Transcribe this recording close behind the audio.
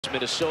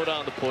Minnesota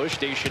on the push.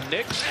 Dacian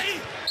Nix.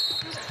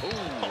 Ooh,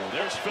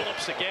 there's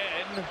Phillips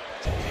again.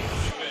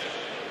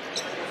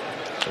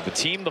 So the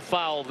team the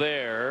foul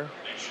there.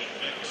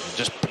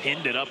 Just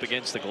pinned it up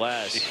against the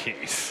glass.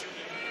 Jeez.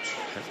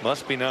 That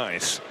must be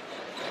nice.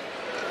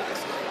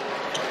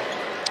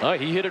 Oh,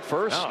 he hit it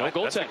first. No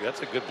goaltending.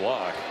 That's a good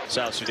block.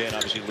 South Sudan,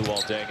 obviously,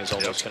 Luol Deng has all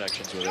those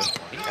connections with it.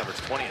 He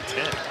averaged 20 and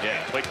 10.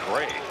 Yeah, played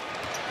great.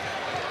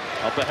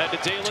 Up ahead to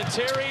Dalen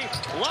Terry.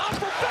 Lob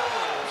for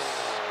Phillips.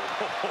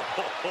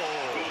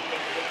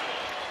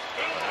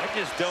 I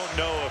just don't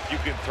know if you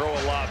can throw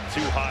a lob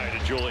too high to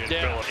Julian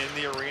Phillips in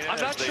the arena. I'm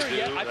not sure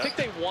yet. I think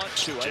they want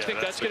to. I think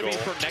that's going to be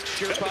for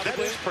next year, probably. That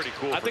is pretty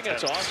cool. I think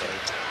that's awesome.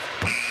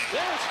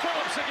 There's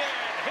Phillips again.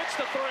 Hits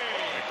the three.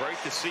 Great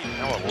to see.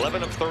 Now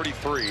 11 of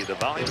 33. The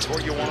volume's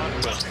where you want,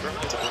 but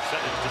certainly the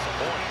percentage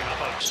disappointing. How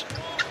much?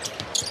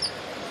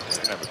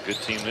 They have a good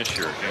team this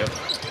year. Yep.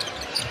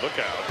 Look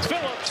out.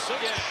 Phillips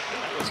again.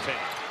 That was tame.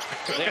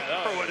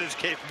 For what his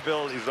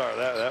capabilities are,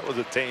 that was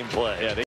a tame play. Yeah,